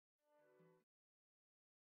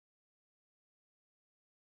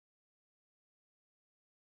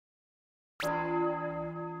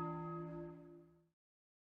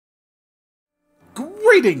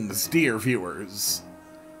Greetings, dear viewers.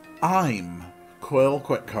 I'm Quill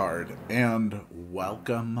Quickcard, and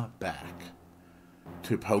welcome back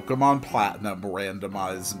to Pokemon Platinum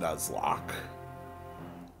Randomized Nuzlocke.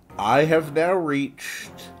 I have now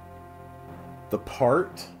reached the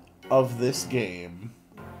part of this game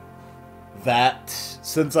that,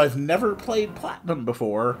 since I've never played Platinum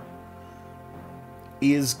before,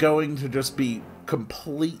 is going to just be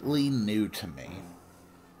completely new to me.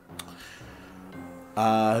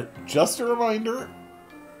 Just a reminder,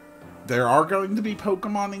 there are going to be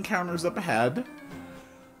Pokemon encounters up ahead.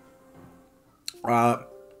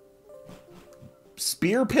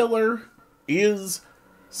 Spear Pillar is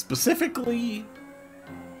specifically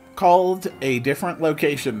called a different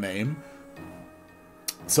location name.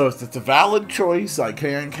 So if it's a valid choice, I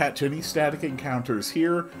can catch any static encounters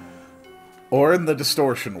here or in the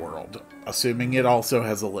Distortion world, assuming it also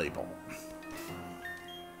has a label.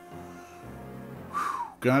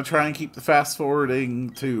 Gonna try and keep the fast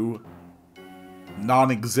forwarding to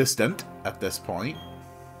non-existent at this point.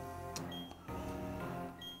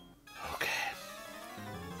 Okay.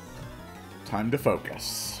 Time to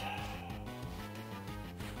focus.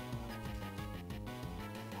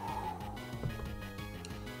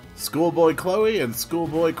 Schoolboy Chloe and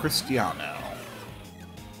Schoolboy Cristiano.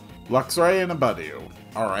 Luxray and Abudu.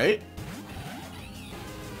 Alright.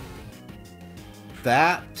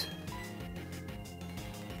 That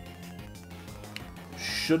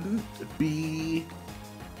shouldn't be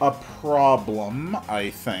a problem,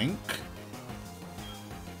 I think.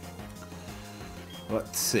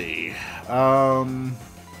 Let's see. I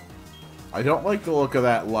don't like the look of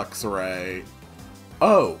that Luxray.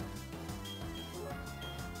 Oh.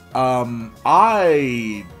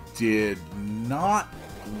 I did not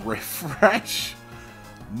refresh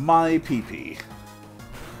my PP.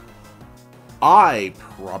 I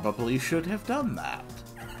probably should have done that.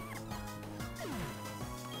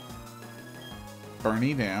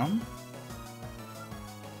 Bernie down.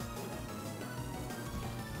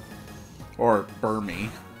 Or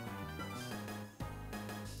Burmy.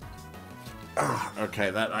 Ugh,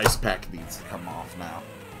 okay, that ice pack needs to come off now.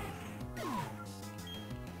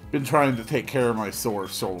 Been trying to take care of my sore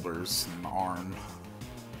shoulders and arm.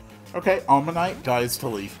 Okay, Omanite dies to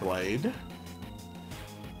Leaf Blade.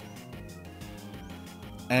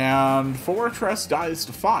 And Fortress dies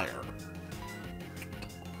to Fire.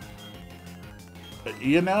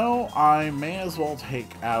 You know, I may as well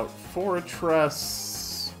take out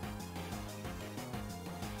Fortress.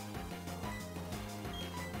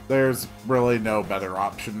 There's really no better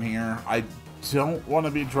option here. I don't want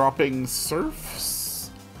to be dropping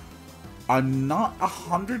Surfs. I'm not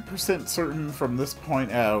 100% certain from this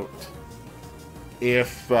point out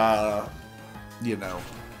if, you know,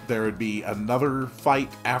 there would be another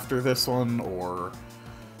fight after this one, or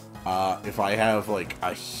if I have, like,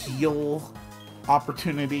 a heal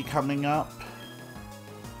opportunity coming up.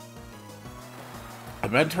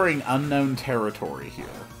 I'm entering unknown territory here.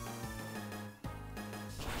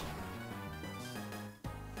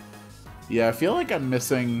 Yeah, I feel like I'm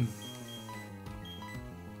missing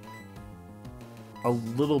a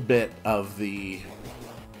little bit of the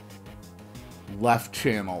left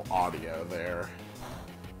channel audio there.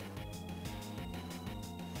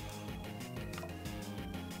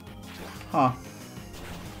 Huh.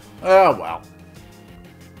 Oh, well.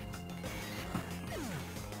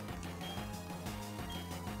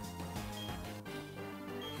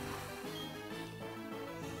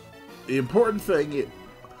 The important thing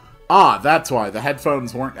that's why the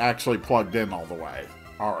headphones weren't actually plugged in all the way.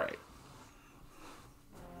 Alright.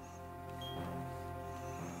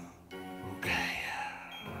 Okay.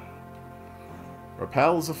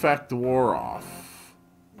 Repel's effect wore off.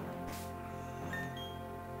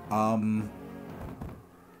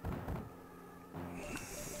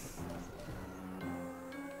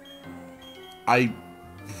 I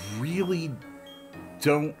really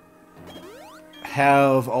don't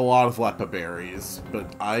have a lot of Lepa berries,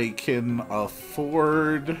 but I can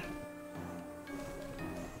afford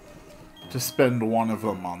to spend one of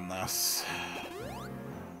them on this.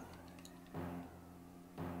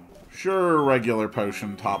 Sure, regular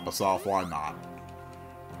potion, top us off, why not?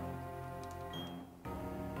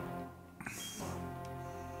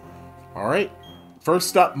 Alright,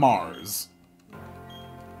 first up, Mars.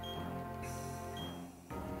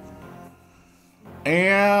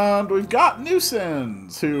 And we've got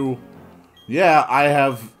Nuisance, who, yeah, I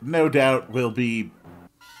have no doubt will be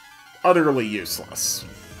utterly useless.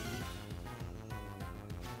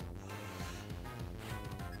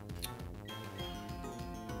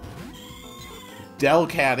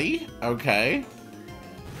 Delcatty, okay.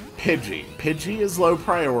 Pidgey. Pidgey is low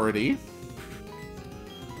priority.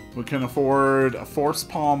 We can afford a Force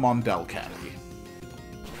Palm on Delcatty.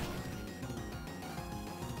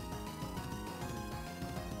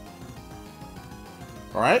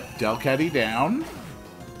 Alright, Delcatty down.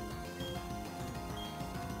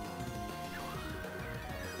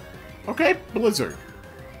 Okay, Blizzard.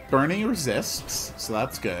 Bernie resists, so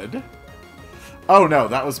that's good. Oh no,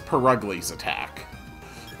 that was Perugli's attack.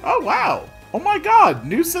 Oh wow! Oh my god,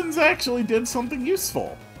 Nuisance actually did something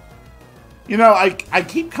useful. You know, I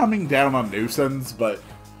keep coming down on Nuisance, but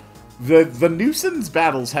the Nuisance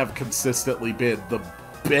battles have consistently been the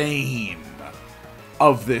bane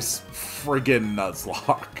of this friggin'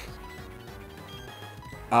 Nuzlocke.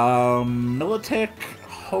 Militech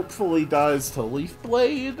hopefully dies to Leaf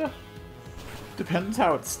Blade. Depends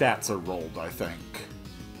how its stats are rolled, I think.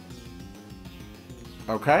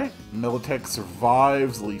 Okay, Militech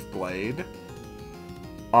survives Leaf Blade.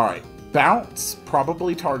 Alright, Bounce,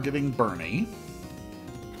 probably targeting Bernie.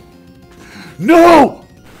 No!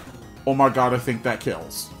 Oh my god, I think that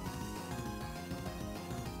kills.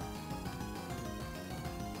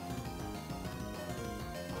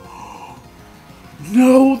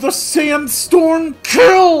 No, the Sandstorm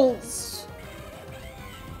kills!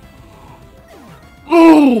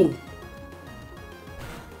 Ooh!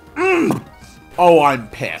 Oh, I'm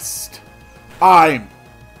pissed. I'm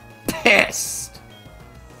pissed.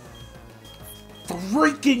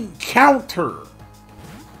 Freaking counter.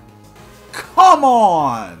 Come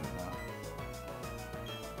on.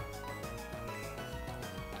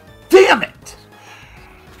 Damn it.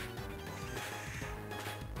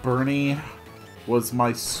 Bernie was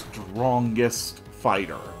my strongest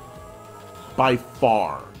fighter. By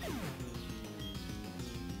far.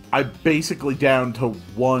 I'm basically down to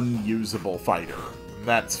one usable fighter.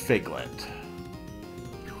 That's Figlet.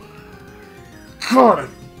 God,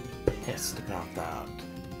 I'm pissed about that.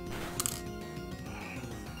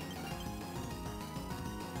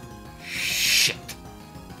 Shit.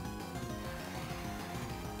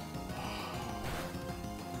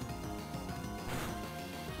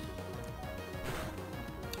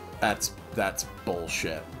 That's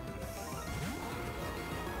bullshit.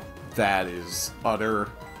 That is utter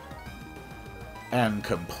and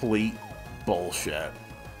complete bullshit.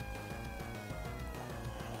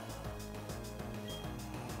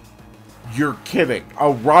 You're kidding.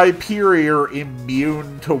 A Rhyperior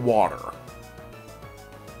immune to water.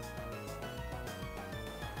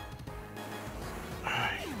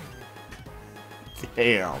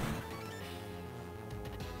 Damn.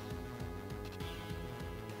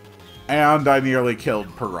 And I nearly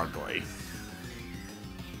killed Perugly.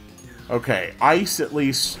 Okay, Ice at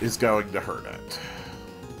least is going to hurt it.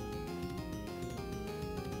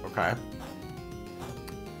 Okay.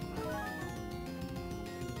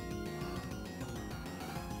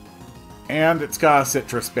 And it's got a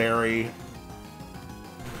Citrus Berry.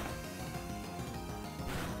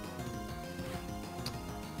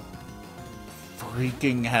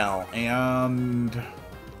 Freaking hell. And...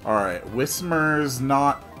 alright, Whismer's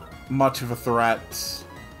not much of a threat.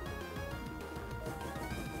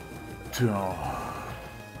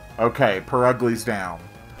 Okay, Perugly's down.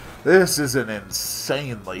 This is an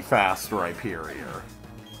insanely fast Rhyperior.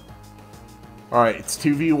 Alright, it's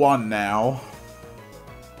 2v1 now.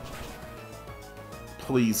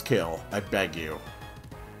 Please kill. I beg you.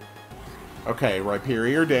 Okay,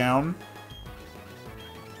 Rhyperior down.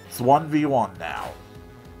 It's 1v1 now.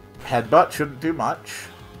 Headbutt shouldn't do much.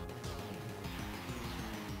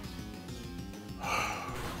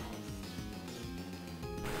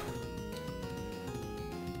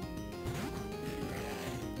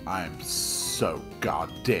 I'm so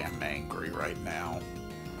goddamn angry right now.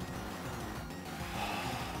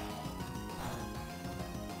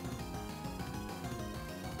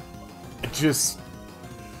 Just...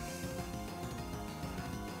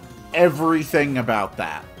 everything about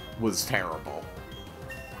that was terrible.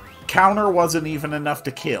 Counter wasn't even enough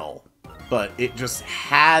to kill, but it just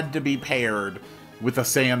had to be paired with a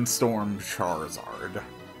Sandstorm Charizard.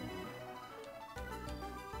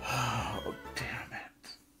 Oh, damn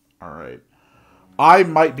it. Alright. I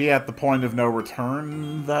might be at the point of no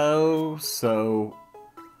return, though, so...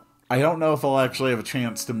 I don't know if I'll actually have a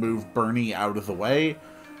chance to move Bernie out of the way.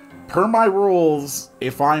 Per my rules,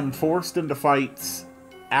 if I'm forced into fights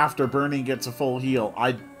after Bernie gets a full heal,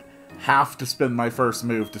 I have to spend my first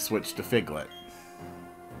move to switch to Figlet.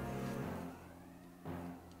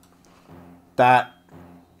 That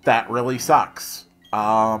really sucks.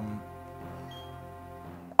 I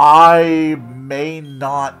may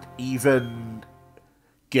not even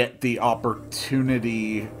get the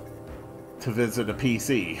opportunity to visit a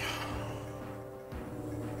PC.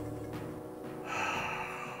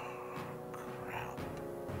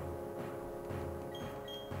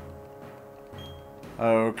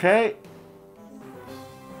 Okay.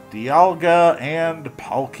 Dialga and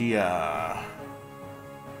Palkia.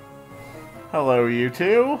 Hello, you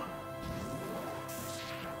two.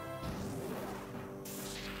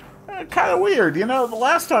 Kind of weird, you know, the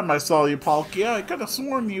last time I saw you, Palkia, I could have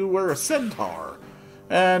sworn you were a centaur.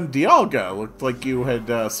 And Dialga looked like you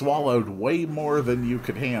had swallowed way more than you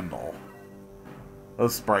could handle.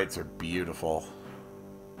 Those sprites are beautiful.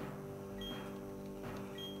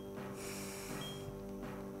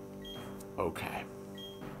 Okay.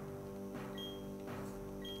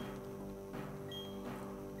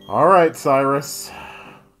 Alright, Cyrus.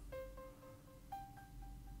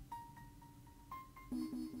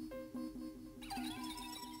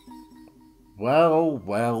 Well,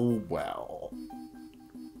 well, well.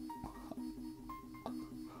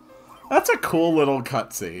 That's a cool little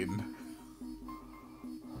cutscene.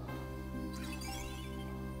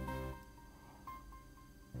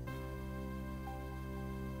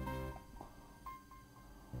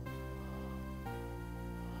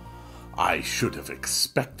 I should have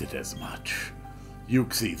expected as much.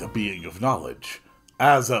 Yuxi, the being of knowledge.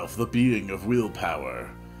 Azov, the being of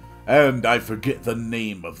willpower. And I forget the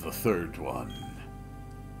name of the third one.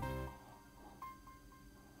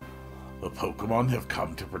 The Pokemon have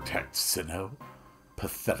come to protect Sinnoh.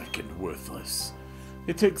 Pathetic and worthless.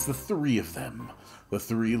 It takes the three of them, the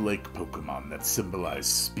three lake Pokemon that symbolize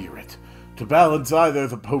spirit, to balance either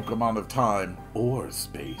the Pokemon of time or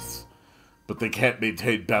space. But they can't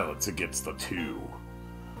maintain balance against the two.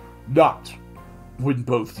 Not when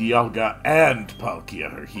both Dialga and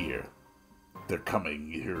Palkia are here. Their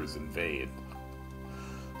coming here is in vain.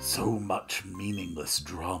 So much meaningless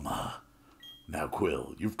drama. Now,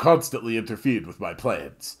 Quill, you've constantly interfered with my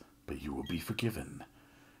plans, but you will be forgiven.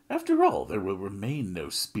 After all, there will remain no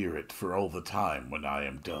spirit for all the time when I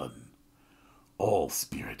am done. All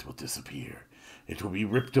spirit will disappear. It will be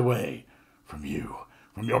ripped away from you,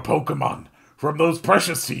 from your Pokemon, from those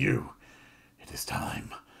precious to you. It is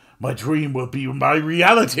time. My dream will be my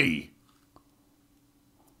reality.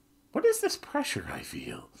 What is this pressure I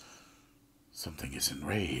feel? Something is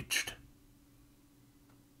enraged.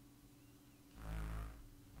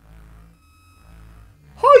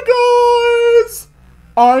 Hi guys!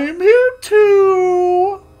 I'm here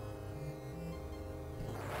too!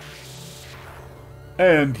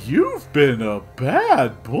 And you've been a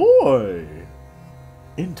bad boy.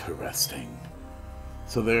 Interesting.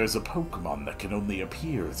 So there's a Pokemon that can only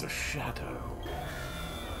appear as a shadow.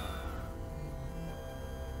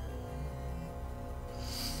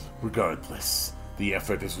 Regardless, the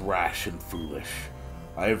effort is rash and foolish.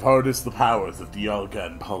 I have harnessed the powers of Dialga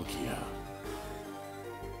and Palkia.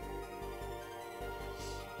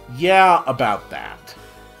 Yeah, about that.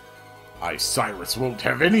 I, Cyrus, won't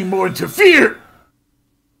have any more to fear!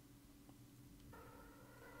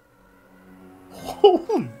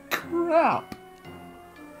 Holy crap!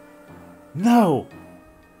 No!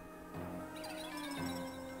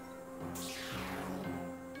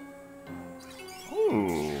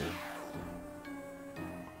 Ooh.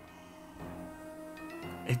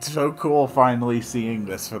 It's so cool finally seeing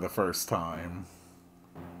this for the first time.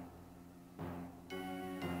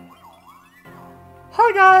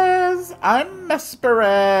 Hi guys! I'm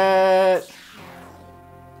Mesprit!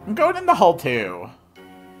 I'm going in the hole too.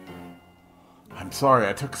 I'm sorry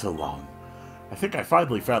I took so long. I think I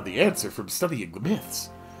finally found the answer from studying the myths.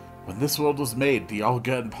 When this world was made,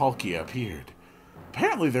 Dialga and Palkia appeared.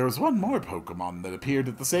 Apparently there was one more Pokemon that appeared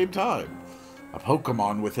at the same time. A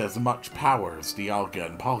Pokemon with as much power as Dialga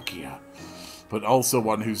and Palkia, but also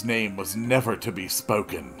one whose name was never to be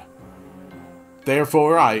spoken.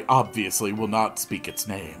 Therefore, I obviously will not speak its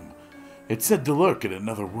name. It's said to lurk in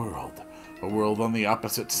another world, a world on the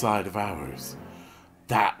opposite side of ours.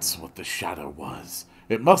 That's what the shadow was.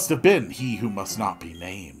 It must have been he who must not be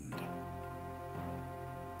named.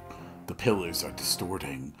 The pillars are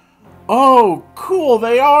distorting. Oh, cool,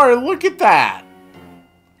 they are! Look at that!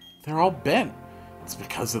 They're all bent. It's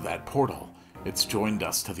because of that portal. It's joined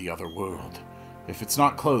us to the other world. If it's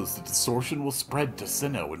not closed, the distortion will spread to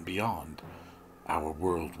Sinnoh and beyond. Our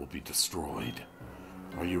world will be destroyed.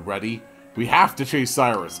 Are you ready? We have to chase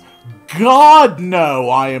Cyrus. God, no,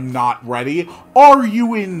 I am not ready. Are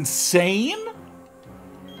you insane?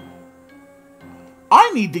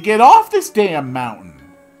 I need to get off this damn mountain.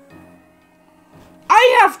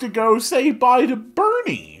 I have to go say bye to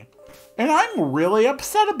Bernie. And I'm really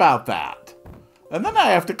upset about that. And then I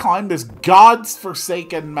have to climb this god's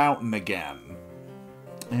forsaken mountain again.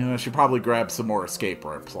 And I should probably grab some more escape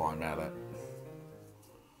ropes while I'm at it.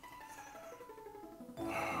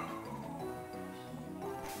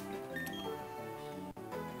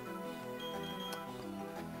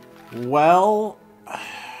 Well,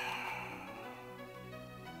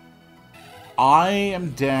 I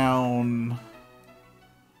am down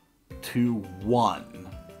to 1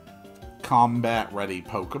 combat-ready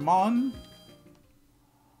Pokemon.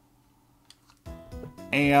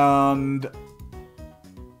 And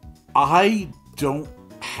I don't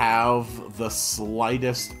have the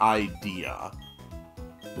slightest idea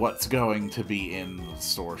what's going to be in the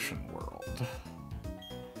Distortion world.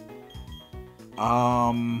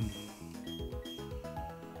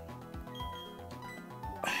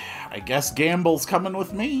 I guess Gamble's coming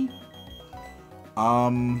with me.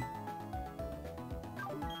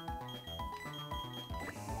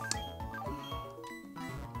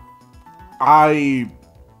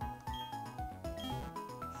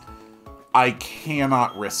 I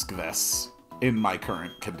cannot risk this in my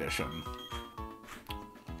current condition.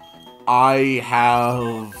 I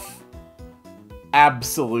have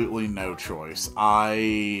absolutely no choice.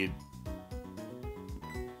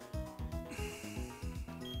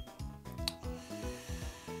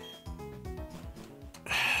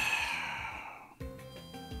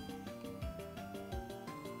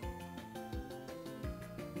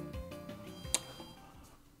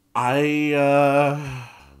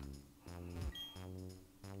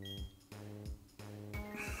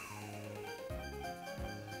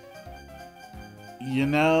 You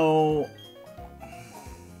know,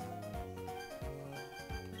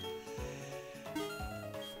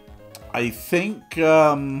 I think,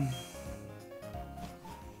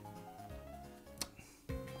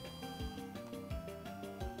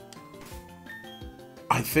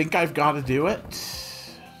 I've got to do it.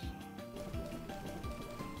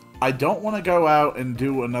 I don't want to go out and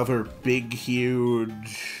do another big,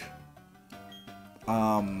 huge,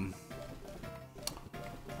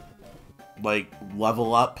 like,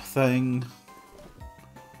 level up thing.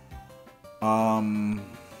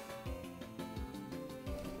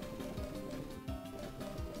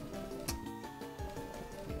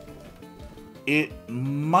 It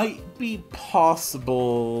might be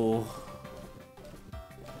possible.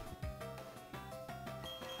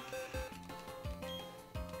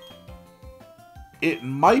 It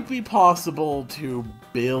might be possible to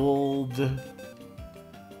build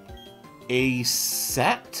a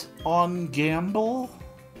set on Gamble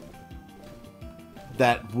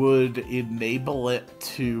that would enable it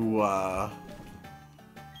to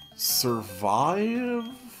survive,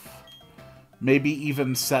 maybe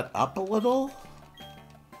even set up a little.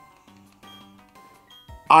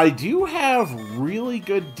 I do have really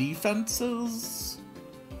good defenses,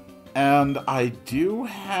 and I do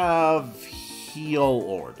have heal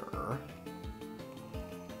order.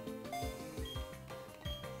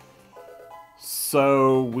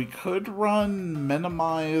 So we could run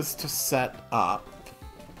minimize to set up.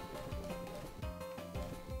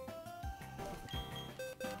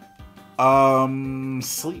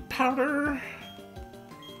 Sleep powder?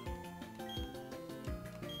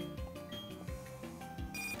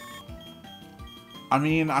 I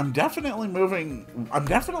mean, I'm definitely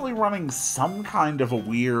running some kind of a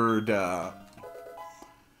weird,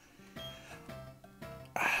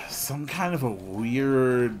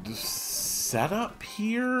 setup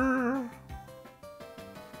here.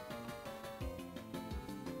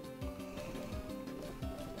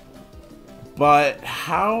 But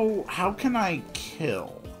how can I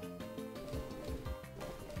kill?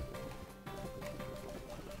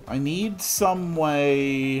 I need some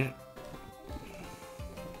way,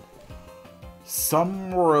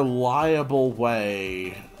 some reliable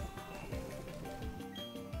way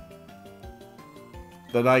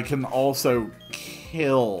that I can also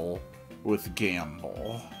kill with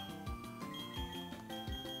Gamble.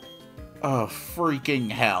 Oh,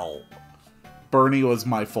 freaking hell. Bernie was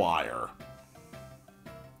my flyer.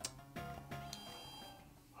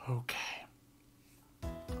 Okay.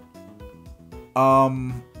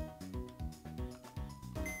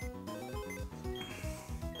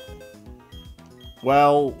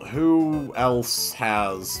 Well, who else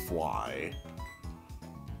has fly?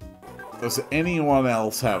 Does anyone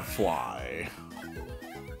else have fly?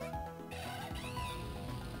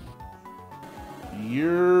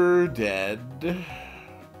 You're dead.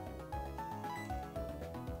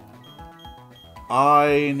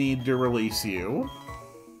 I need to release you.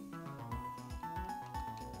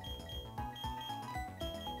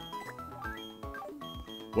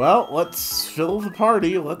 Well, let's fill the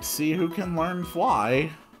party. Let's see who can learn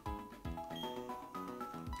fly.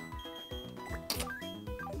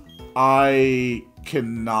 I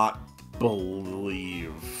cannot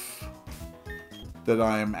believe that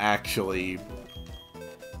I am actually...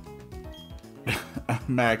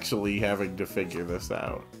 I'm actually having to figure this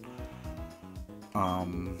out.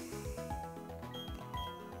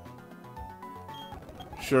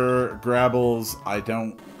 Sure, Grabbles, I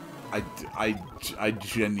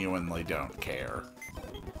genuinely don't care.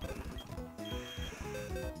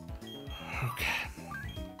 Okay.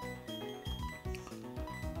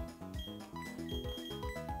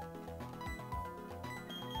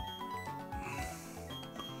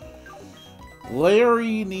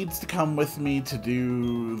 Larry needs to come with me to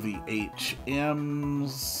do the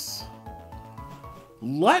HMs.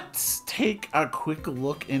 Let's take a quick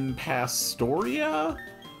look in Pastoria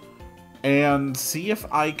and see if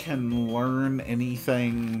I can learn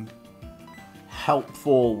anything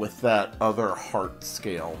helpful with that other heart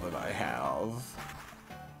scale that I have.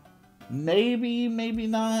 Maybe, maybe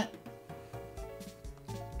not.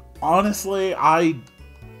 Honestly, I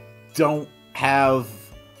don't have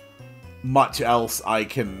much else I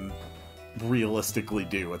can realistically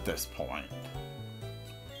do at this point.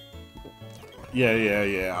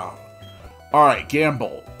 Yeah. Alright,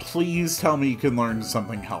 Gamble, please tell me you can learn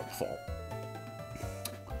something helpful.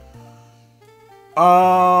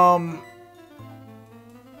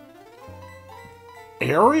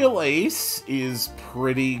 Aerial Ace is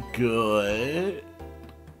pretty good.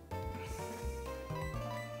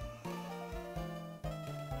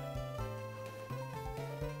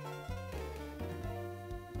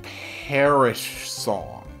 Parish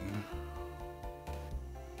Song.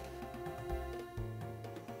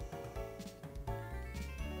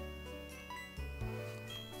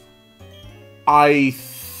 I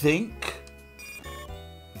think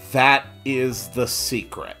that is the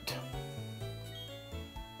secret.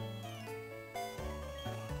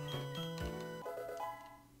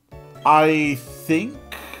 I think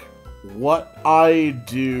what I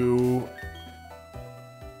do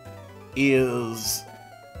is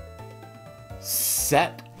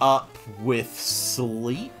set up with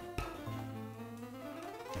sleep.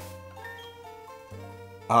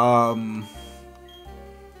 I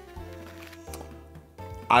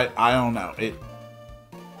don't know.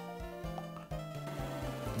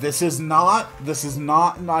 This is not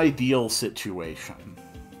an ideal situation.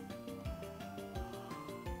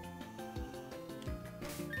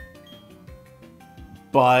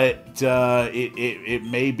 But it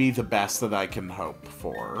may be the best that I can hope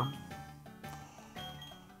for.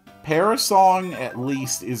 Parasong at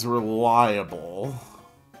least is reliable.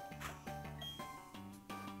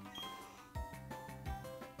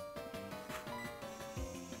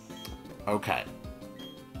 Okay.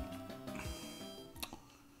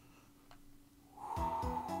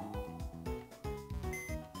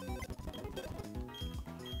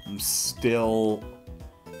 I'm still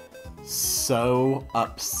so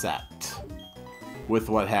upset with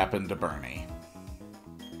what happened to Bernie.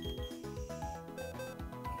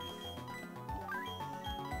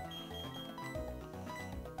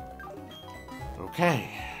 Okay.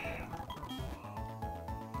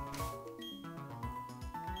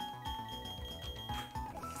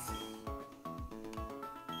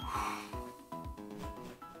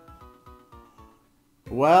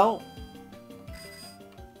 Well,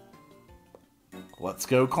 let's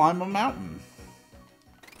go climb a mountain.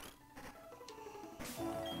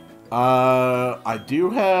 I do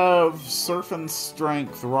have Surf and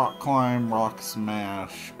Strength, Rock Climb, Rock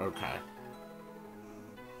Smash. Okay.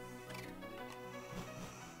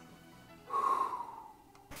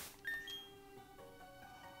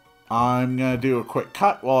 I'm gonna do a quick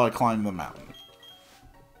cut while I climb the mountain.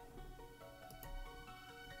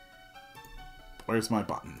 Where's my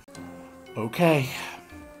button? Okay.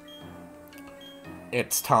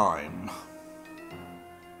 It's time.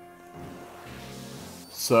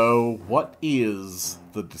 So, what is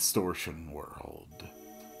the distortion world?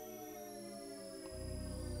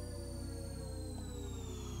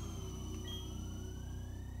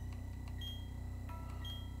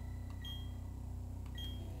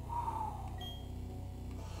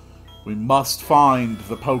 We must find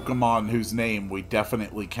the Pokemon whose name we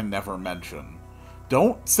definitely can never mention.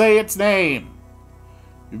 Don't say its name!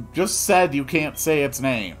 You just said you can't say its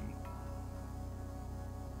name.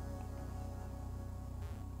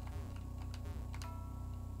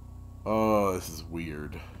 Oh, this is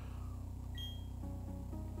weird.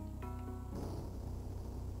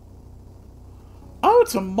 Oh,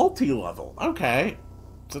 it's a multi-level. Okay.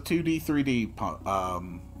 It's a 2D, 3D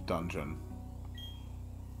dungeon.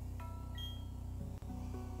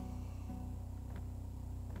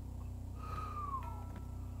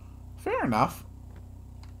 Fair enough.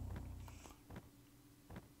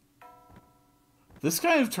 This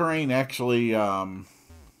kind of terrain actually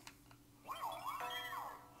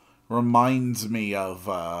reminds me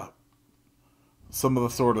of some of the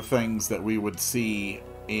sort of things that we would see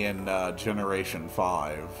in Generation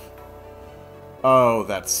 5. Oh,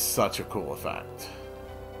 that's such a cool effect.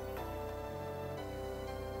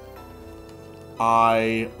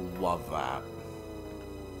 I love that.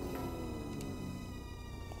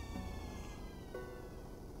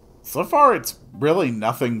 So far, it's really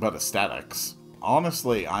nothing but aesthetics.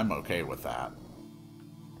 Honestly, I'm okay with that.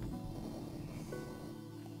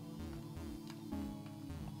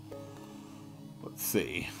 Let's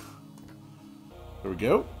see. Here we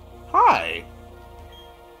go. Hi!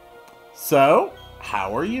 So,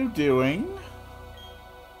 how are you doing?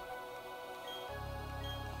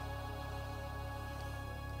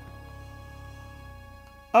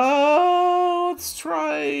 Let's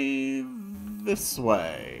try this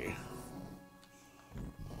way.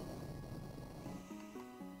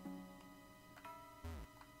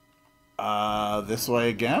 This way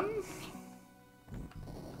again?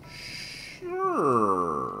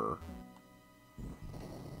 Sure.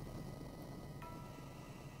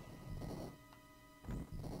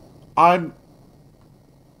 I'm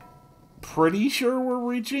pretty sure we're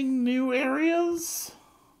reaching new areas.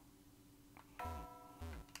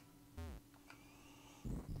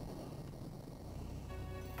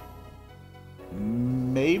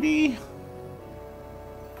 Maybe?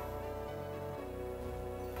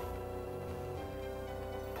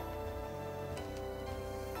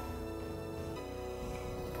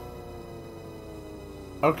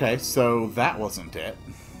 Okay, so that wasn't it.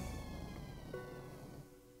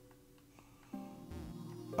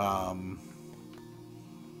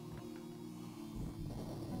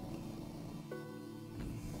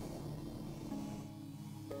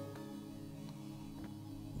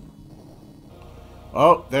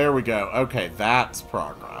 Oh, there we go. Okay, that's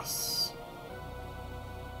progress.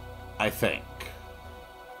 I think.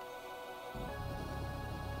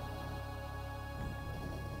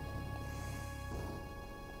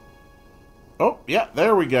 Oh, yeah,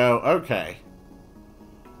 there we go. Okay.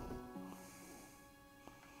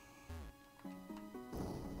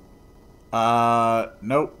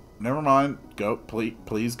 Nope. Never mind. Go,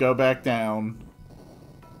 please go back down.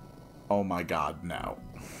 Oh my god, no.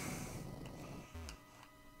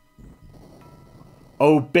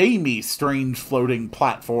 Obey me, strange floating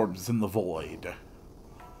platforms in the void.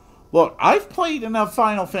 Look, I've played enough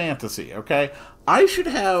Final Fantasy, okay? I should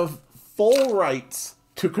have full rights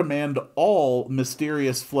to command all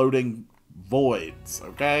mysterious floating voids,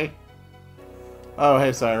 okay? Oh,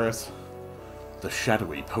 hey, Cyrus. The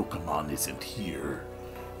shadowy Pokemon isn't here.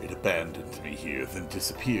 It abandoned me here, then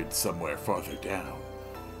disappeared somewhere farther down.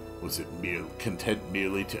 Was it content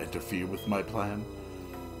merely to interfere with my plan?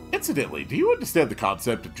 Incidentally, do you understand the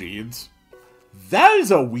concept of genes? That is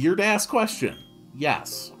a weird-ass question.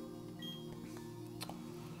 Yes.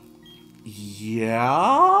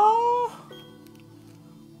 Yeah?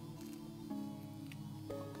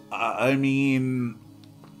 I mean...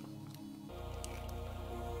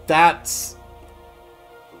 That's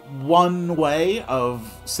one way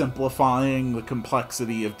of simplifying the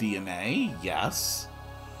complexity of DNA, yes.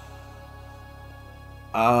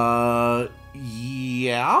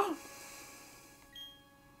 Yeah.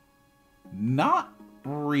 Not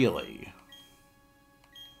really.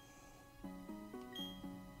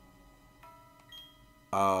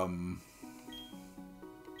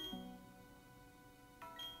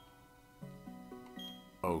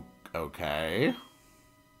 Okay.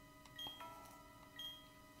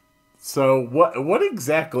 So what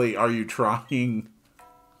exactly are you trying?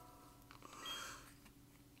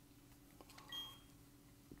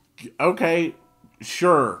 Okay,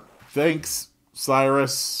 sure. Thanks,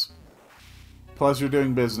 Cyrus. Pleasure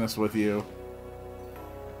doing business with you.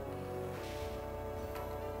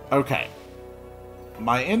 Okay.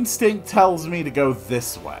 My instinct tells me to go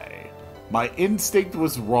this way. My instinct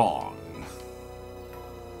was wrong.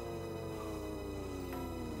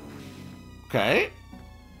 Okay.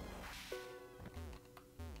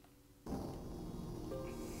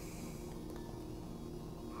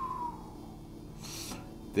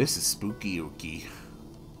 This is spooky-ooky.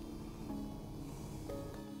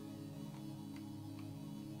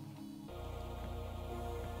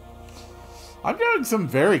 I'm doing some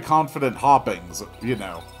very confident hoppings, you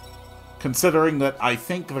know. Considering that I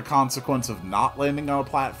think the consequence of not landing on a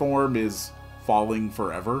platform is falling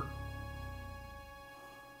forever.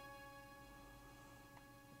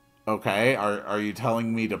 Okay, are you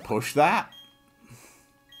telling me to push that?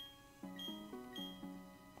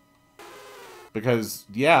 Because,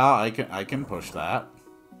 yeah, I can push that.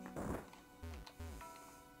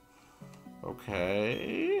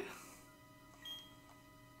 Okay.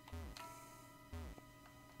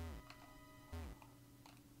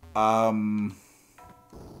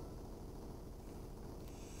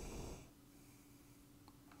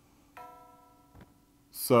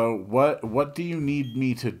 So what do you need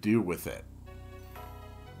me to do with it?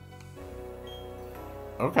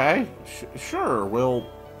 Okay, sure, we'll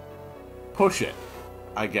push it,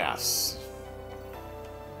 I guess.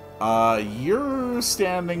 You're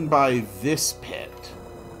standing by this pit.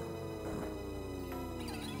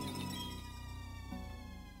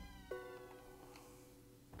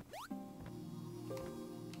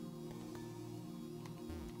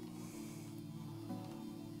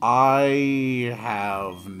 I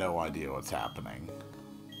have no idea what's happening.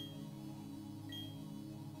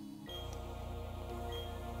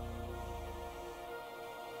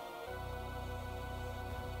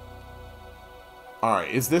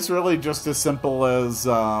 Alright, is this really just as simple as,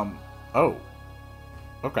 oh.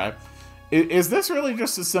 Okay. Is this really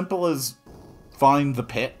just as simple as find the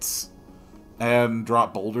pits and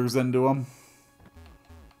drop boulders into them?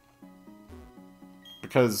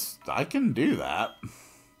 Because I can do that.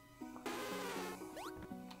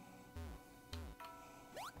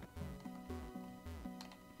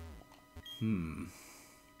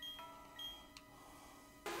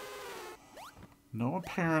 No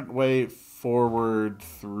apparent way forward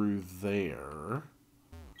through there.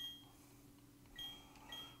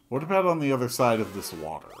 What about on the other side of this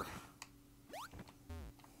water?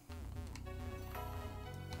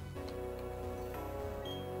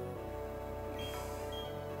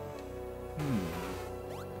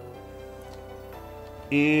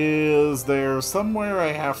 Is there somewhere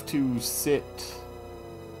I have to sit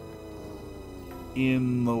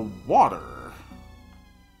in the water?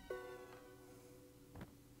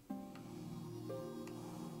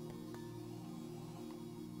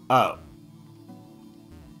 Oh.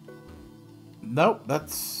 Nope,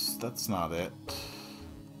 that's not it.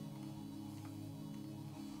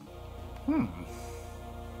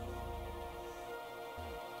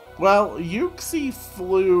 Well, Yuxi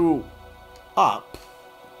flew up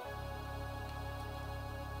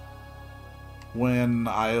when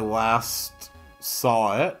I last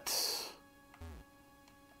saw it.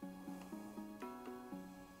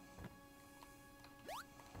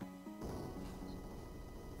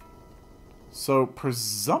 So,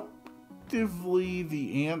 presumptively,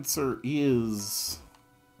 the answer is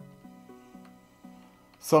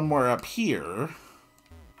somewhere up here.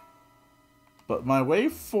 But my way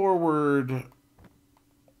forward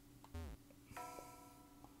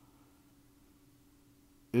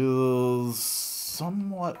is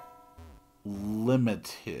somewhat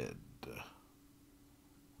limited.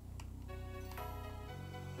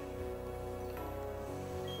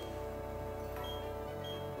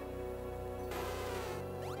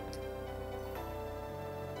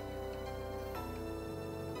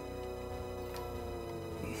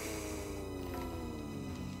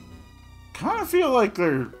 Kind of feel like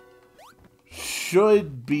there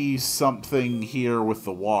should be something here with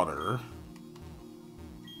the water,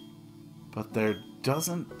 but there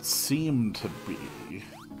doesn't seem to be.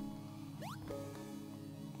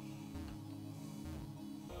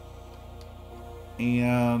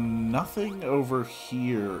 And nothing over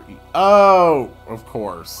here. Oh, of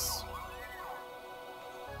course.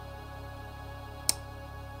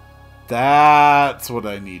 That's what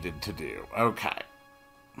I needed to do. Okay.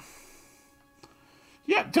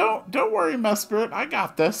 Yeah, don't worry, Mesprit. I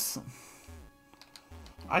got this.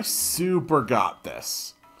 I super got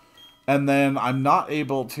this. And then I'm not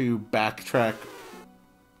able to backtrack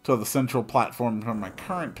to the central platform from my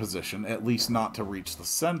current position, at least not to reach the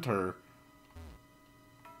center.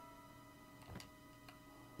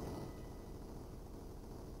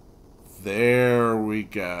 There we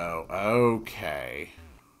go. Okay.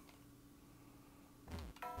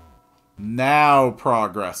 Now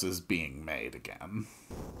progress is being made again.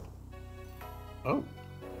 Oh.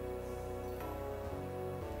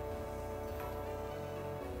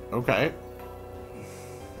 Okay.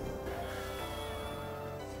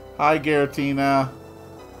 Hi, Garatina.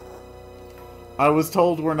 I was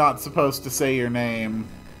told we're not supposed to say your name.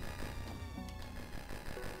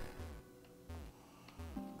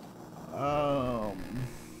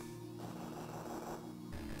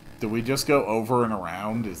 Do we just go over and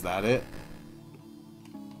around? Is that it?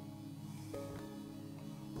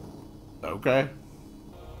 Okay.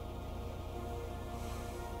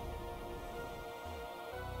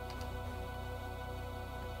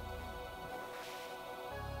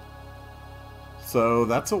 So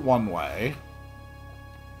that's a one-way.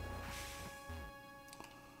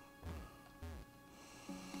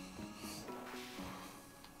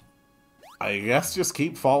 I guess just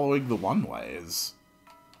keep following the one-ways.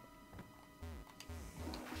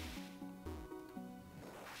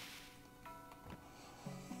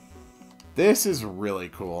 This is really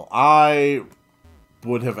cool. I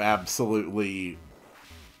would have absolutely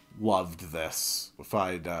loved this if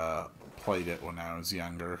I'd played it when I was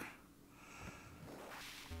younger.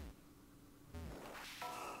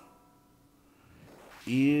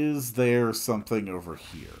 Is there something over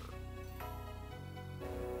here?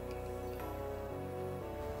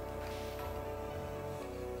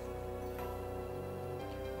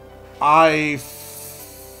 I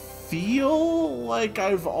feel like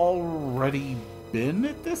I've already been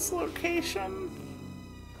at this location.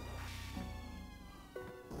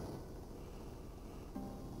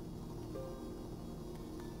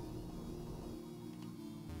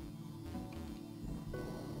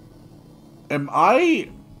 Am I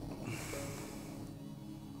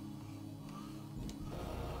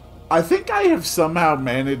think I have somehow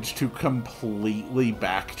managed to completely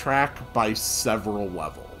backtrack by several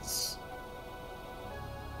levels.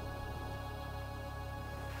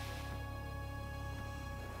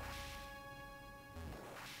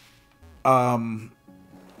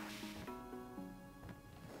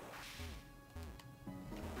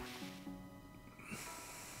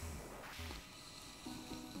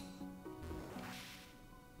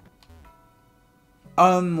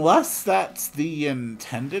 Unless that's the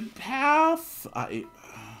intended path, I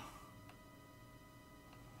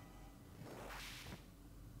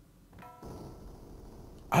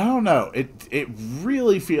don't know. It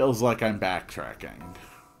really feels like I'm backtracking.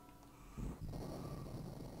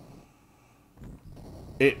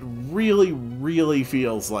 It really, really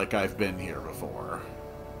feels like I've been here before.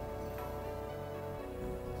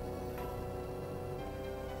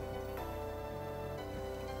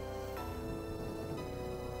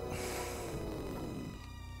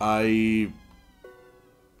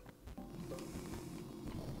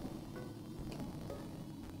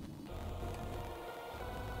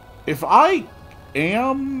 If I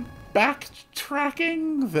am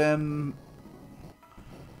backtracking, then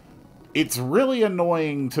it's really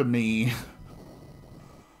annoying to me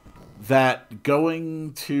that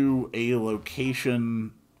going to a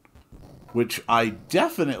location which I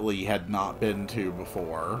definitely had not been to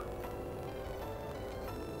before,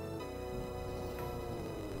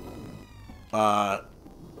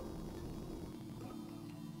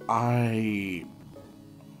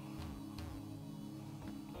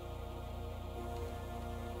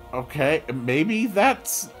 okay, maybe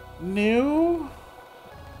that's new?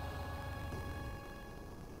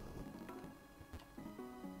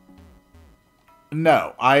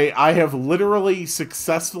 No, I have literally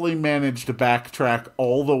successfully managed to backtrack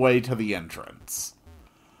all the way to the entrance.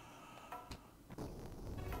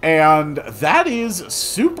 And that is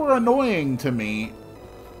super annoying to me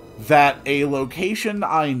that a location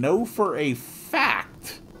I know for a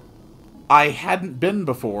fact I hadn't been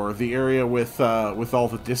before, the area with all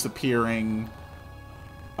the disappearing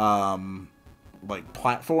like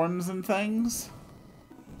platforms and things,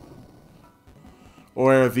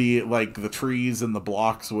 or the trees and the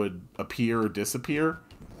blocks would appear or disappear.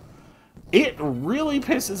 It really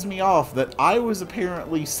pisses me off that I was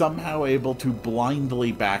apparently somehow able to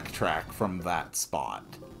blindly backtrack from that spot.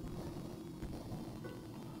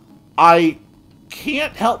 I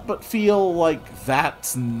can't help but feel like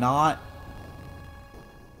that's not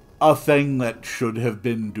a thing that should have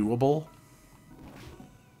been doable.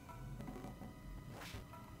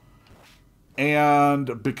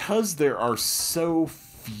 And because there are so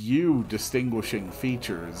few distinguishing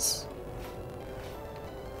features,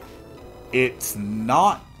 it's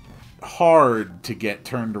not hard to get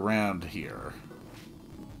turned around here.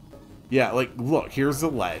 Yeah, like, look, here's a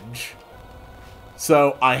ledge.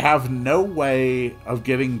 So I have no way of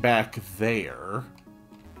getting back there.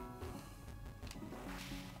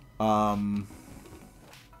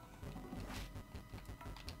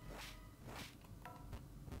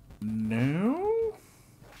 No?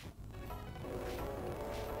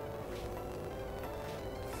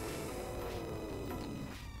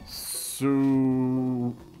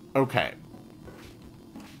 So, okay.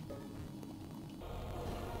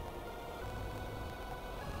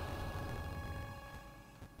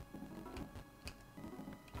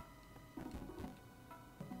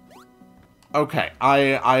 Okay,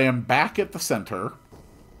 I am back at the center.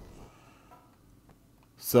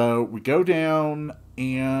 So we go down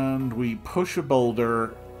and we push a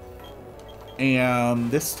boulder,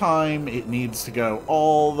 and this time it needs to go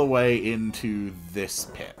all the way into this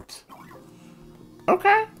pit.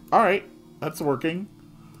 Okay, alright, that's working.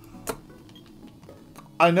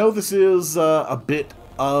 I know this is a bit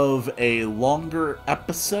of a longer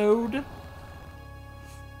episode.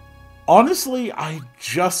 Honestly, I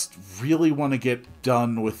just really want to get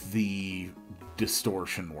done with the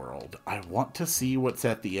distortion world. I want to see what's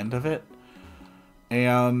at the end of it.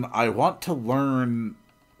 And I want to learn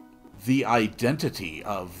the identity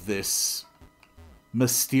of this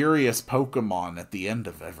mysterious Pokemon at the end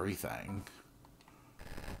of everything.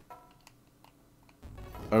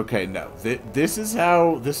 Okay, no. This is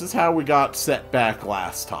how we got set back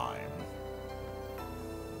last time.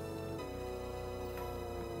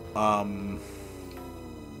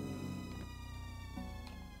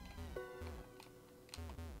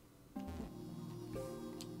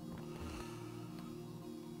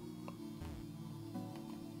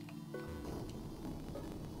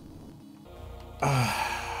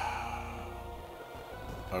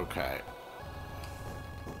 Okay.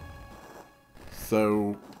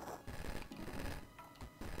 So...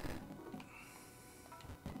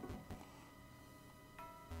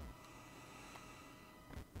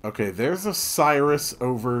 Okay, there's a Cyrus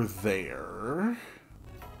over there.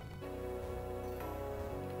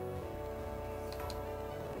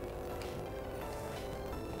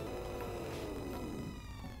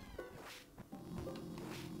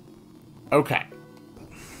 Okay.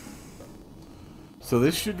 So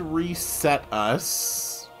this should reset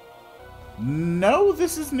us. No,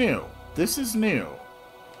 this is new. This is new.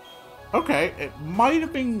 Okay, it might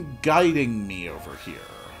have been guiding me over here.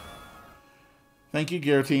 Thank you,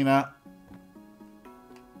 Giratina.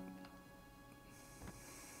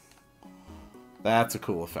 That's a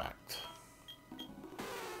cool effect.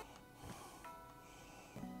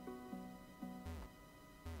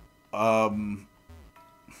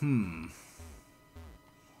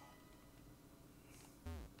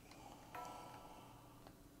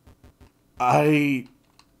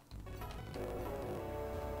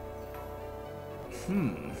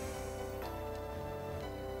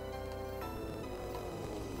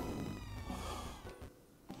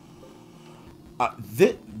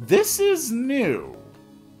 This is new,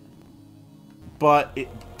 but it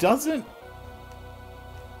doesn't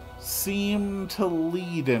seem to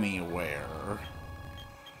lead anywhere.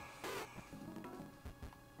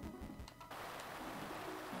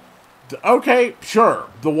 Okay, sure,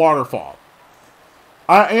 the waterfall.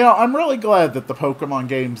 I'm really glad that the Pokemon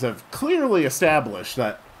games have clearly established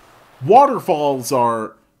that waterfalls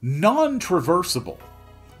are non-traversable.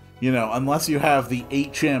 You know, unless you have the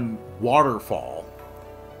HM waterfall.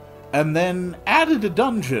 And then added a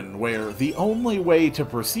dungeon where the only way to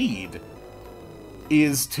proceed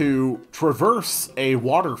is to traverse a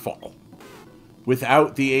waterfall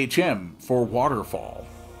without the HM for waterfall.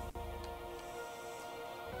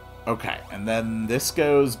 Okay, and then this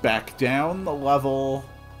goes back down the level.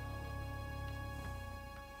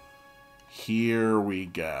 Here we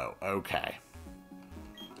go. Okay.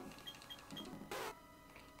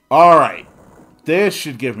 Alright. This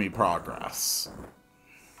should give me progress.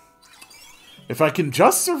 If I can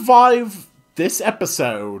just survive this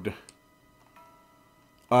episode,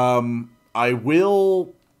 I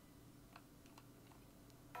will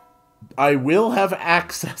have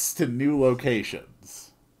access to new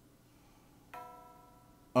locations.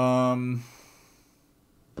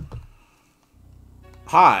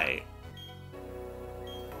 Hi.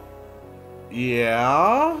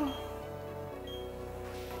 Yeah?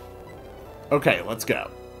 Okay, let's go.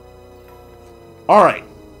 Alright.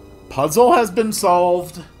 Puzzle has been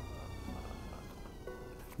solved.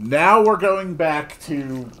 Now we're going back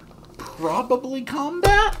to probably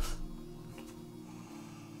combat?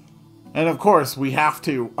 And of course, we have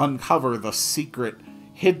to uncover the secret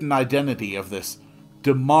hidden identity of this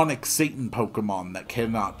demonic Satan Pokemon that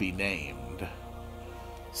cannot be named.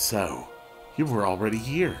 So, you were already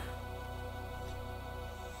here.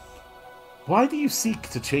 Why do you seek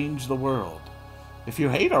to change the world? If you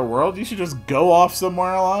hate our world, you should just go off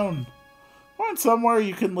somewhere alone. Find somewhere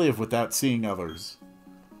you can live without seeing others.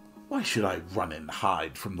 Why should I run and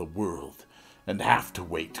hide from the world and have to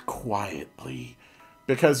wait quietly?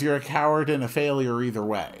 Because you're a coward and a failure either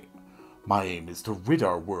way. My aim is to rid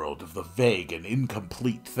our world of the vague and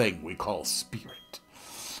incomplete thing we call spirit.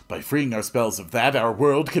 By freeing our spells of that, our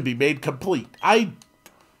world can be made complete.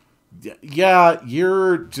 Yeah,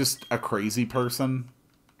 you're just a crazy person.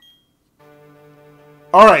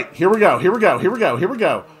 Alright, here we go, here we go, here we go, here we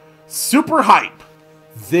go. Super hype.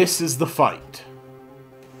 This is the fight.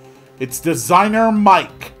 It's Designer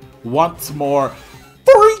Mike once more.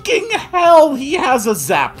 Freaking hell, he has a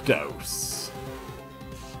Zapdos.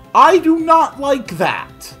 I do not like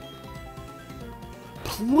that.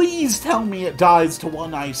 Please tell me it dies to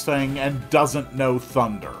one Ice Fang and doesn't know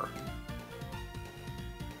Thunder.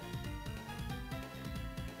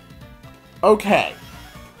 Okay.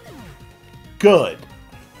 Good.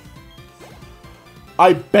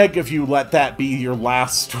 I beg of you, let that be your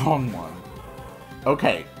last strong one.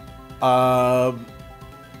 Okay.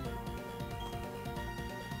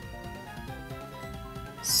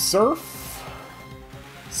 Surf.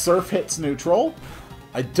 Surf hits neutral.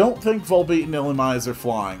 I don't think Volbeat and Illumise are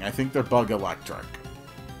flying. I think they're bug electric.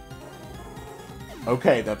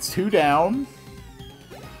 Okay, that's 2 down.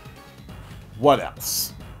 What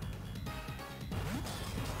else?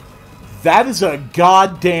 That is a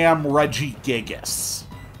goddamn Regigigas.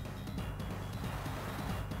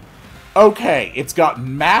 Okay, it's got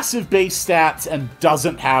massive base stats and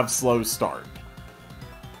doesn't have slow start.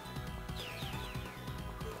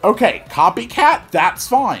 Okay, Copycat, that's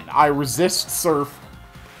fine. I resist Surf.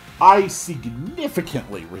 I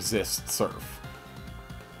significantly resist Surf.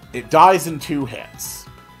 It dies in 2 hits.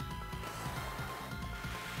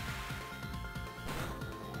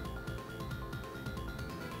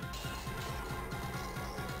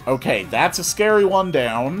 Okay, that's a scary one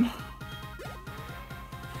down.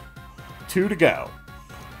 2 to go.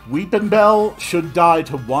 Weepin' Bell should die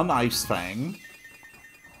to 1 Ice Fang.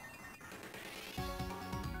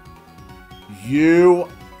 You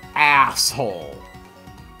asshole.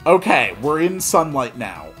 Okay, we're in Sunlight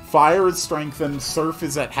now. Fire is strengthened, Surf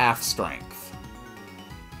is at half strength.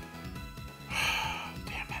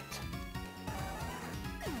 Damn it.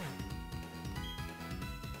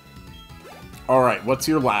 Alright, what's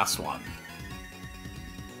your last one?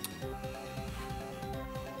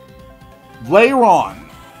 Leiron.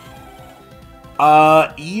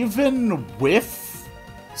 Even with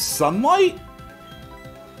Sunlight?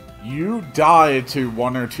 You die to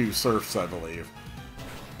 1 or 2 Surfs, I believe.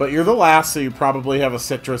 But you're the last, so you probably have a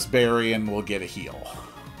Citrus Berry and will get a heal.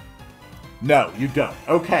 No, you don't.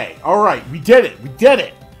 Okay, alright, we did it! We did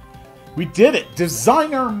it! We did it!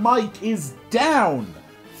 Designer Mike is down!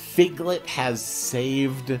 Figlet has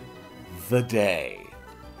saved the day.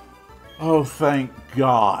 Oh, thank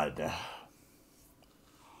God.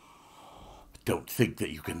 Don't think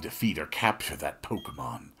that you can defeat or capture that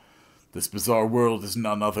Pokemon. This bizarre world is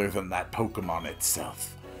none other than that Pokemon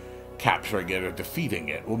itself. Capturing it or defeating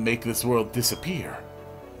it will make this world disappear.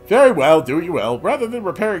 Very well, do you well. Rather than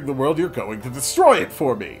repairing the world, you're going to destroy it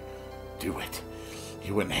for me. Do it.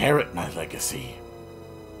 You inherit my legacy.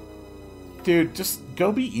 Dude, just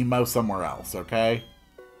go be emo somewhere else, okay?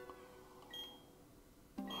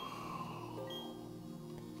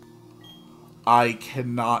 I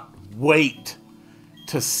cannot wait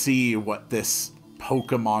to see what this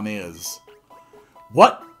Pokemon is.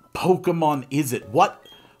 What Pokemon is it? What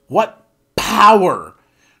power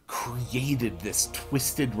created this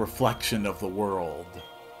twisted reflection of the world?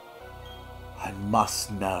 I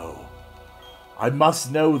must know. I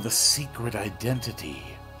must know the secret identity.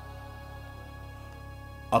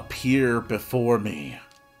 Appear before me.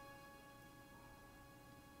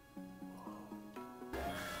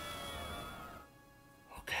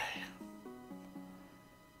 Okay.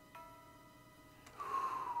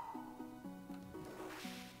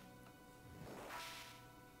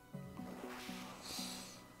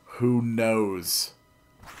 Who knows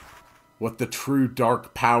what the true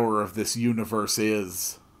dark power of this universe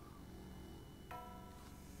is?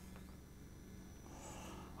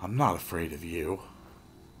 I'm not afraid of you.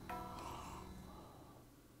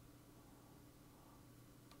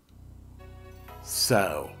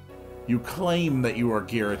 So, you claim that you are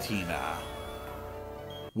Giratina.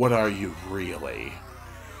 What are you really?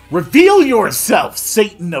 Reveal yourself,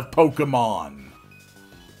 Satan of Pokemon!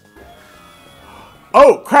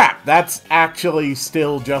 Oh, crap! That's actually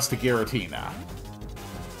still just a Giratina.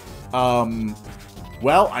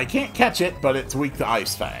 Well, I can't catch it, but it's weak to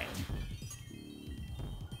Ice Fang.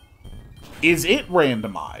 Is it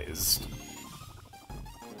randomized?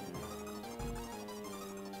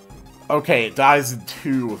 Okay, it dies in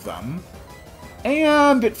 2 of them.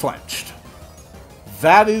 And it flinched.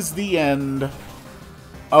 That is the end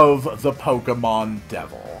of the Pokemon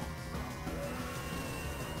Devil.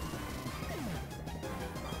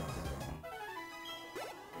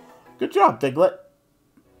 Good job, Diglett.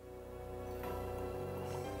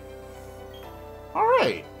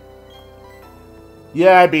 Alright.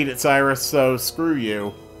 Yeah, I beat it, Cyrus, so screw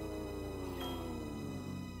you.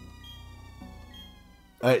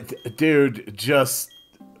 Dude, just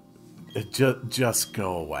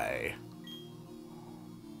go away.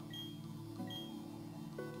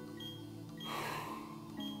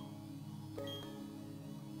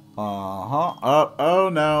 Oh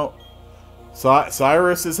no.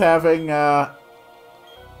 Cyrus is having a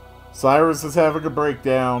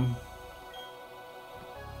breakdown.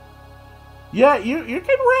 Yeah, you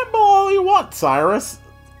can ramble all you want, Cyrus.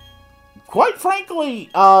 Quite frankly,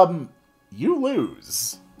 you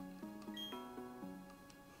lose.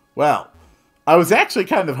 Well, I was actually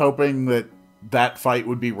kind of hoping that that fight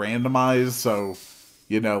would be randomized, so,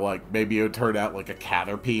 you know, like, maybe it would turn out like a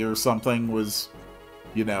Caterpie or something was,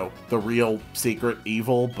 you know, the real secret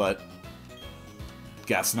evil, but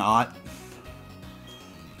guess not.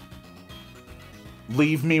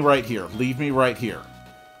 Leave me right here. Leave me right here.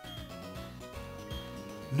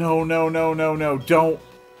 No, no, no, no, no. Don't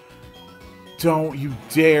you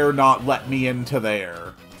dare not let me into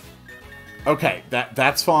there. Okay,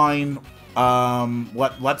 that's fine.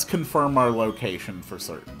 Let's confirm our location for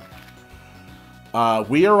certain.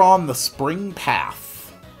 We are on the Spring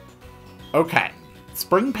Path. Okay.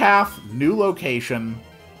 Spring Path, new location.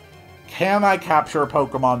 Can I capture a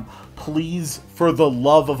Pokemon? Please, for the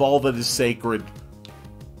love of all that is sacred.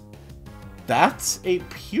 That's a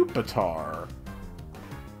Pupitar.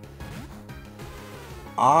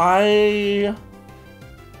 I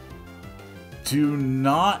do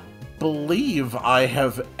not believe I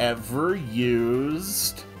have ever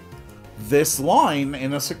used this line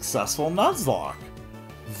in a successful Nuzlocke.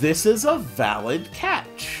 This is a valid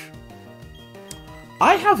catch.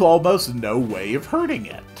 I have almost no way of hurting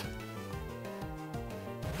it.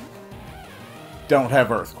 Don't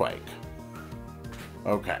have Earthquake.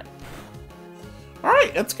 Okay.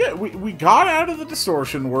 Alright, that's good. We got out of the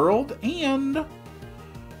Distortion world, and...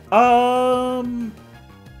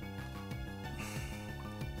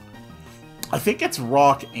 I think it's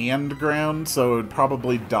rock and ground, so it would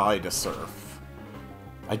probably die to surf.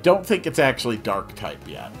 I don't think it's actually dark type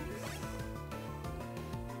yet.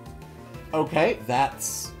 Okay,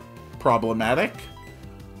 that's problematic.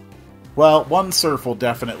 Well, one surf will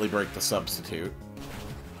definitely break the substitute.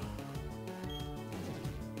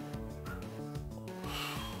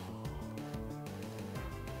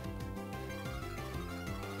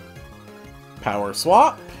 Power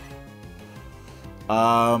swap.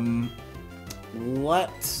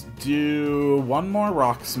 Let's do one more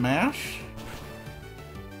Rock Smash.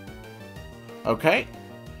 Okay.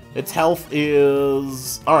 Its health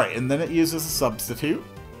is... Alright, and then it uses a substitute.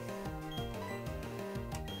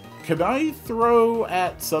 Can I throw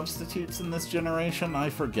at substitutes in this generation? I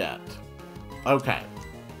forget. Okay.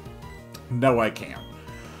 No, I can't.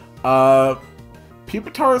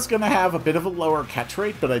 Pupitar is going to have a bit of a lower catch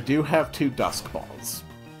rate, but I do have 2 Dusk Balls.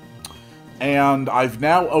 And I've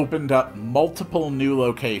now opened up multiple new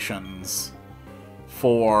locations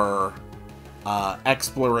for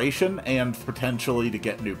exploration and potentially to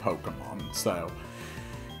get new Pokemon. So,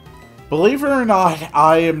 believe it or not,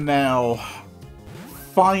 I am now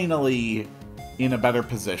finally in a better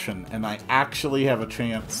position, and I actually have a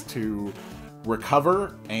chance to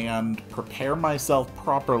recover and prepare myself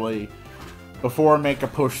properly before I make a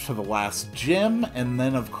push to the last gym, and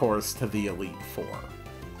then, of course, to the Elite Four.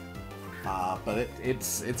 But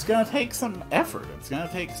it's gonna take some effort. It's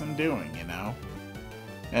gonna take some doing, you know?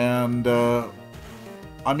 And,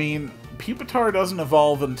 I mean, Pupitar doesn't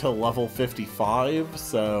evolve until level 55,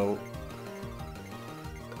 so...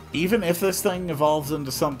 Even if this thing evolves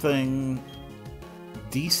into something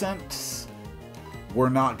decent, we're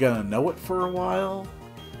not gonna know it for a while.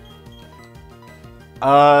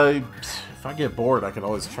 If I get bored, I could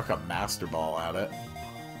always chuck a Master Ball at it.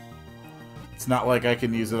 It's not like I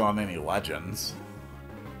can use it on any legends.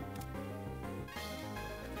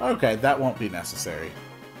 Okay, that won't be necessary.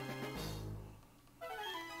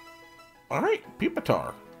 Alright,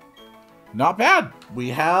 Pupitar. Not bad. We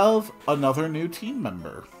have another new team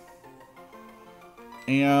member.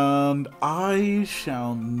 And I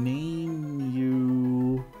shall name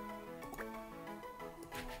you...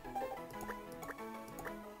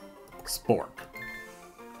 Spork.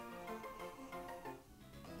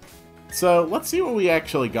 So, let's see what we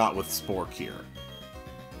actually got with Spork here.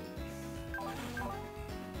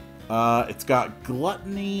 It's got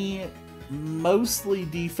Gluttony, mostly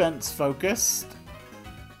defense-focused.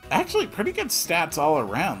 Actually, pretty good stats all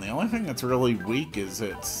around. The only thing that's really weak is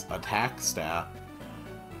its attack stat.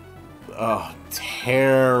 Oh,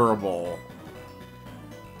 terrible.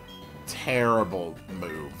 Terrible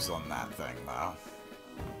moves on that thing, though.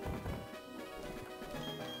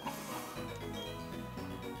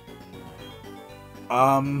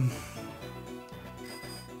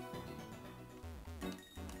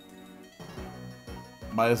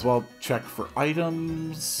 Might as well check for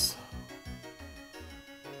items.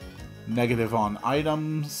 Negative on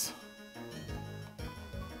items.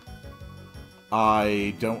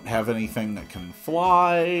 I don't have anything that can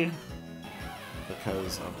fly.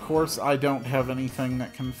 Because, of course, I don't have anything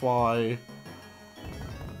that can fly.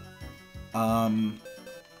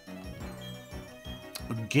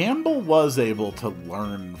 Gamble was able to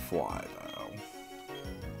learn fly, though.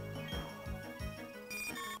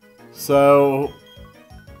 So,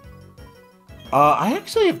 I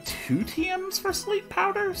actually have 2 TMs for sleep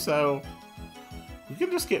powder, so we can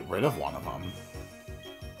just get rid of one of them.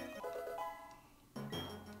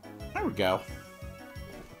 There we go.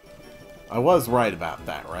 I was right about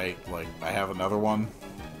that, right? Like, I have another one?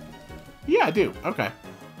 Yeah, I do. Okay.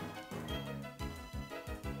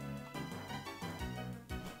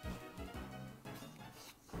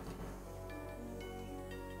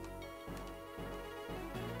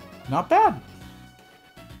 Not bad.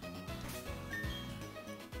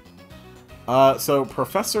 So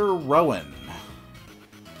Professor Rowan.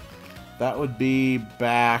 That would be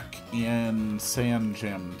back in Sand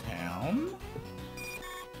Gem Town.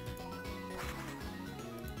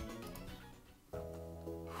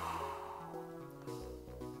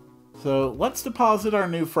 So let's deposit our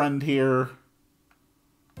new friend here.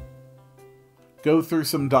 Go through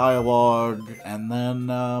some dialogue, and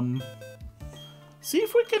then see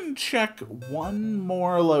if we can check one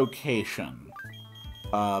more location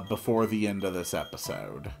before the end of this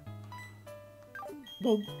episode.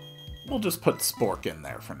 We'll just put Spork in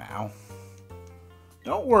there for now.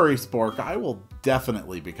 Don't worry, Spork. I will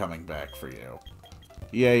definitely be coming back for you.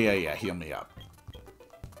 Yeah. Heal me up.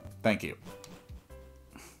 Thank you.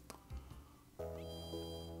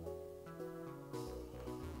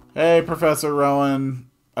 Hey, Professor Rowan.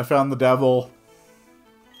 I found the devil.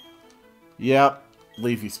 Yep.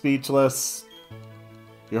 Leave you speechless.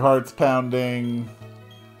 Your heart's pounding.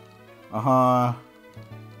 Uh-huh.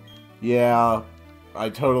 Yeah. I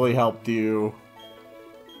totally helped you.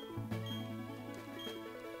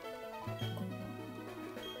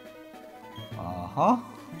 Uh-huh.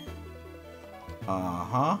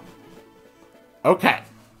 Uh-huh. Okay.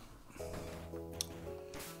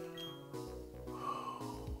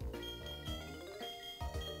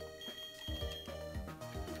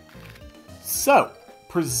 So,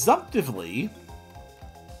 presumptively,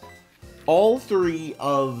 all 3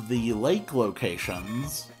 of the lake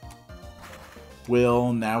locations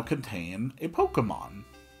will now contain a Pokemon.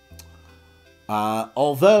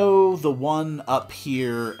 Although the one up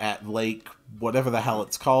here at Lake, whatever the hell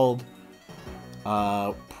it's called,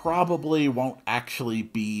 probably won't actually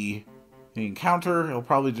be the encounter. It'll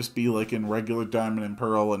probably just be like in regular Diamond and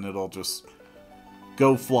Pearl, and it'll just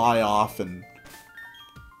go fly off, and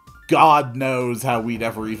God knows how we'd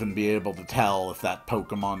ever even be able to tell if that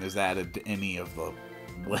Pokemon is added to any of the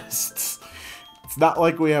lists. It's not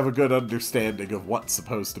like we have a good understanding of what's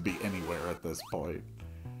supposed to be anywhere at this point.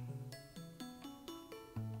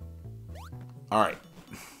 Alright.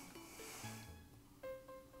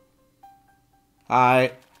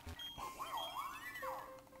 Hi.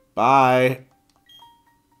 Bye.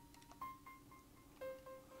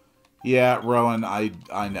 Yeah, Rowan, I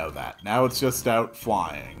know that. Now it's just out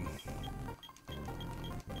flying.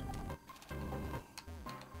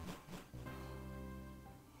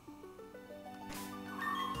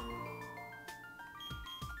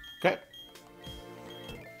 Okay.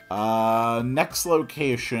 Next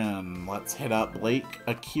location. Let's hit up Lake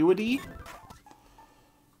Acuity.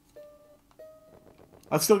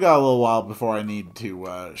 I've still got a little while before I need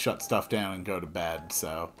to shut stuff down and go to bed,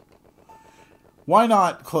 so why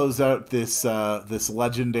not close out this this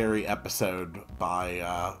legendary episode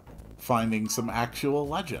by finding some actual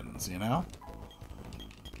legends, you know?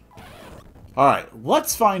 Alright,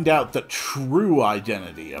 let's find out the true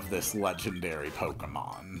identity of this legendary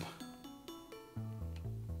Pokemon.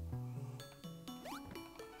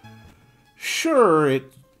 Sure,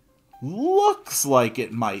 it looks like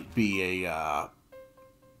it might be a,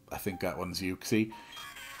 I think that one's Uxie.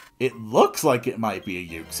 It looks like it might be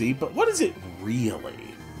a Uxie, but what is it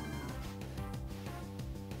really?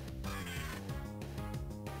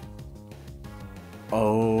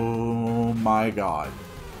 Oh my god.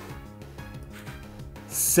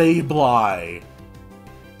 Sableye.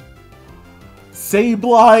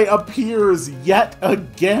 Sableye appears yet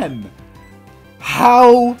again.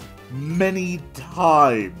 How many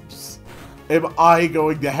times am I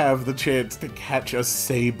going to have the chance to catch a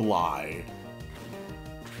Sableye?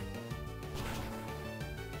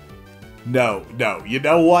 No, you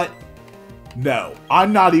know what? No,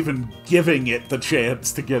 I'm not even giving it the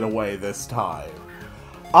chance to get away this time.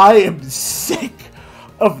 I am sick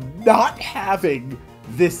of not having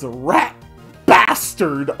this rat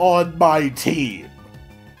bastard on my team.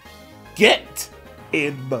 Get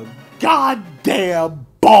in the goddamn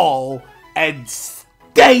ball and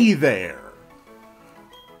stay there.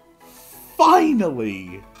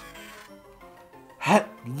 Finally. At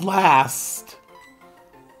last,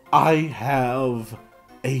 I have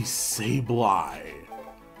a Sableye.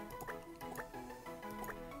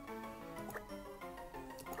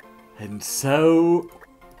 And so,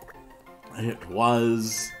 it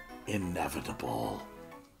was inevitable.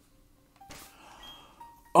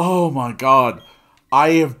 Oh my god.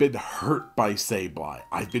 I have been hurt by Sableye.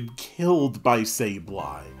 I've been killed by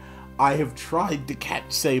Sableye. I have tried to catch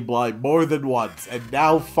Sableye more than once, and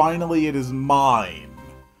now finally it is mine.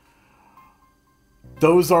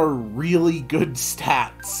 Those are really good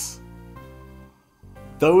stats.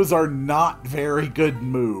 Those are not very good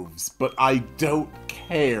moves, but I don't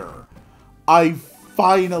care. I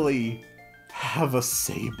finally have a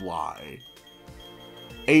Sableye.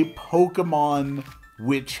 A Pokemon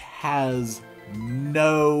which has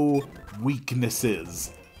no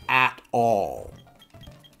weaknesses at all.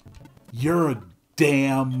 You're a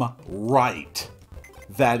damn right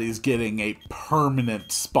that is getting a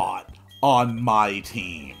permanent spot on my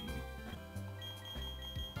team.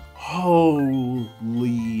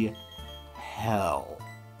 Holy hell.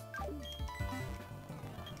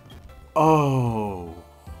 Oh.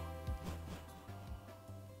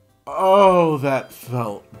 Oh, that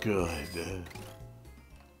felt good.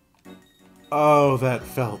 Oh, that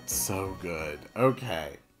felt so good.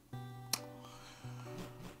 Okay.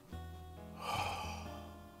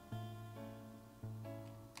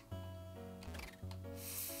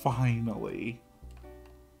 Finally.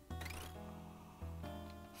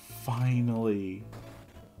 Finally.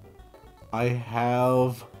 I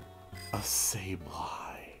have a Sableye.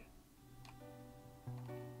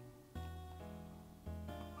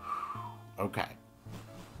 Okay.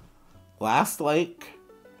 Last lake.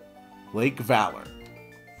 Lake Valor.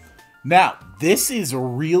 Now, this is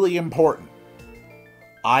really important.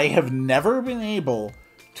 I have never been able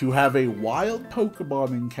to have a wild Pokemon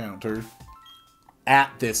encounter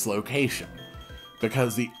at this location,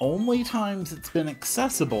 because the only times it's been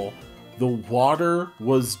accessible, the water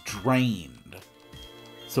was drained.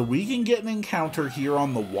 So we can get an encounter here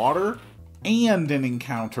on the water and an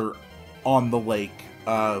encounter on the lake,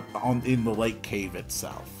 in the lake cave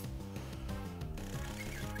itself.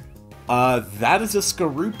 That is a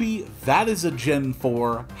Skorupi, that is a Gen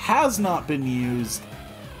 4, has not been used.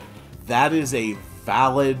 That is a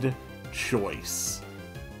valid choice.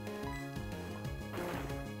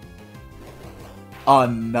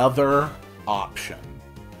 Another option.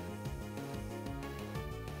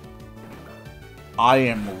 I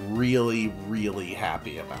am really, really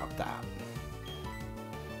happy about that.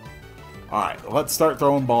 Alright, let's start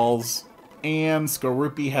throwing balls. And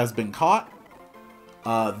Skorupi has been caught.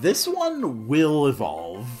 This one will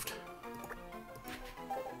evolve.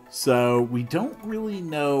 So we don't really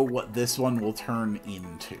know what this one will turn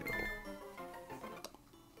into.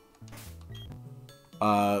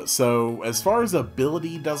 So as far as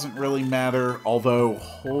ability doesn't really matter, although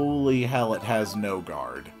holy hell it has no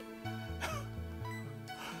guard.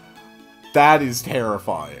 That is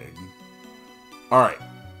terrifying. Alright.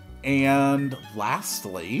 And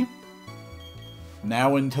lastly,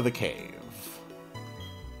 now into the cave.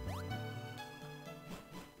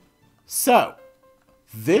 So,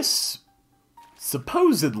 this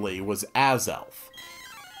supposedly was Azelf,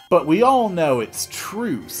 but we all know its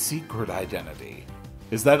true secret identity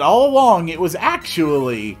is that all along it was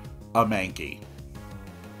actually a Mankey.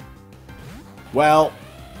 Well,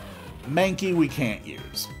 Mankey we can't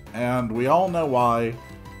use, and we all know why.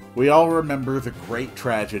 We all remember the great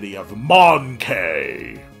tragedy of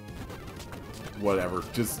Monkey. Whatever,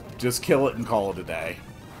 just kill it and call it a day.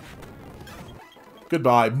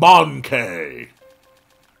 Goodbye, Monkey!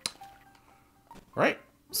 Right,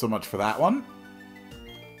 so much for that one.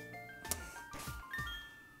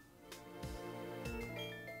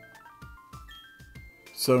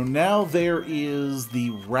 So now there is the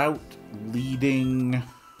route leading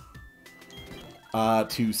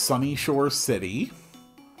to Sunny Shore City.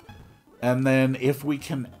 And then if we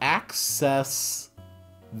can access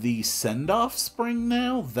the Send-Off Spring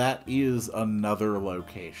now, that is another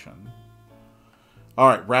location.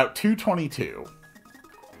 Alright, Route 222.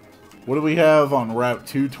 What do we have on Route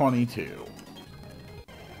 222?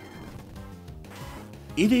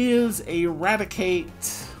 It is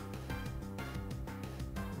Eradicate,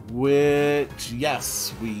 which,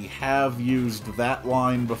 yes, we have used that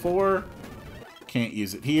line before. Can't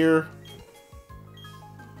use it here.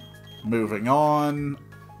 Moving on.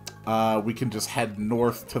 We can just head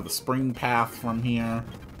north to the spring path from here.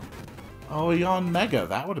 Oh, Yon Mega,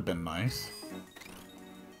 that would have been nice.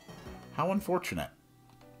 How unfortunate.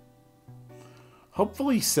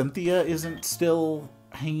 Hopefully Cynthia isn't still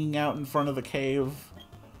hanging out in front of the cave.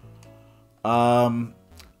 It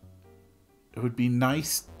would be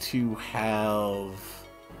nice to have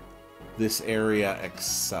this area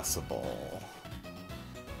accessible.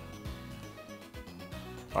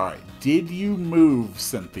 Alright, did you move,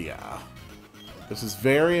 Cynthia? This is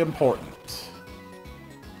very important.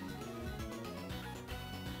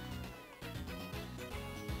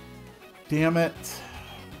 Damn it.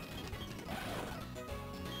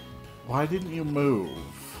 Why didn't you move?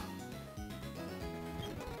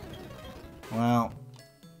 Well,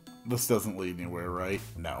 this doesn't lead anywhere, right?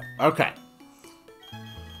 No. Okay.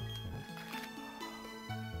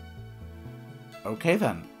 Okay,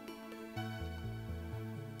 then.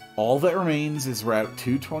 All that remains is Route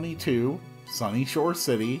 222, Sunny Shore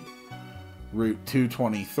City, Route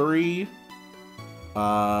 223,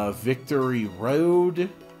 Victory Road.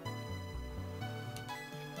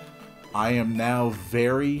 I am now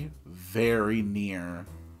very, very near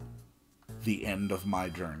the end of my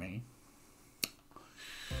journey.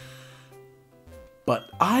 But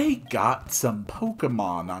I got some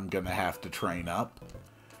Pokemon I'm gonna have to train up,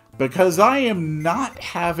 because I am not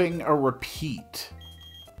having a repeat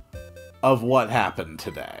of what happened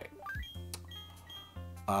today.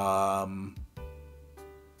 I've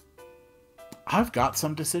got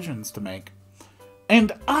some decisions to make.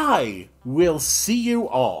 And I will see you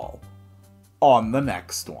all on the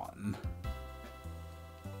next one.